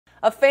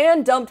A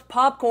fan dumped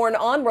popcorn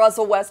on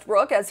Russell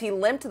Westbrook as he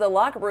limped to the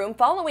locker room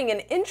following an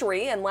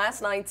injury in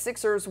last night's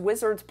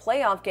Sixers-Wizards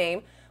playoff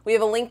game. We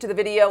have a link to the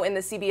video in the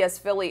CBS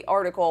Philly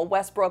article.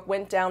 Westbrook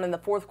went down in the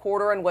fourth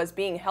quarter and was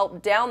being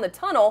helped down the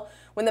tunnel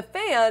when the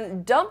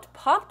fan dumped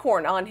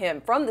popcorn on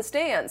him from the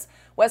stands.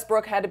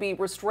 Westbrook had to be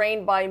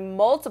restrained by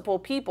multiple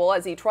people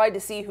as he tried to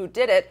see who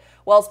did it.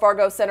 Wells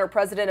Fargo Center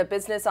President of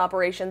Business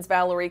Operations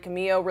Valerie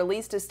Camillo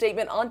released a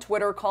statement on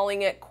Twitter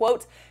calling it,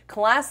 quote,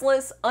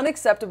 classless,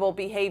 unacceptable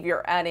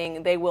behavior,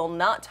 adding they will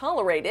not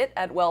tolerate it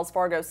at Wells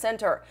Fargo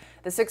Center.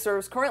 The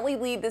Sixers currently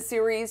lead the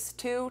series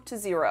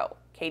 2-0.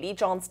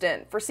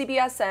 Johnston for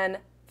CBSN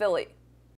Philly.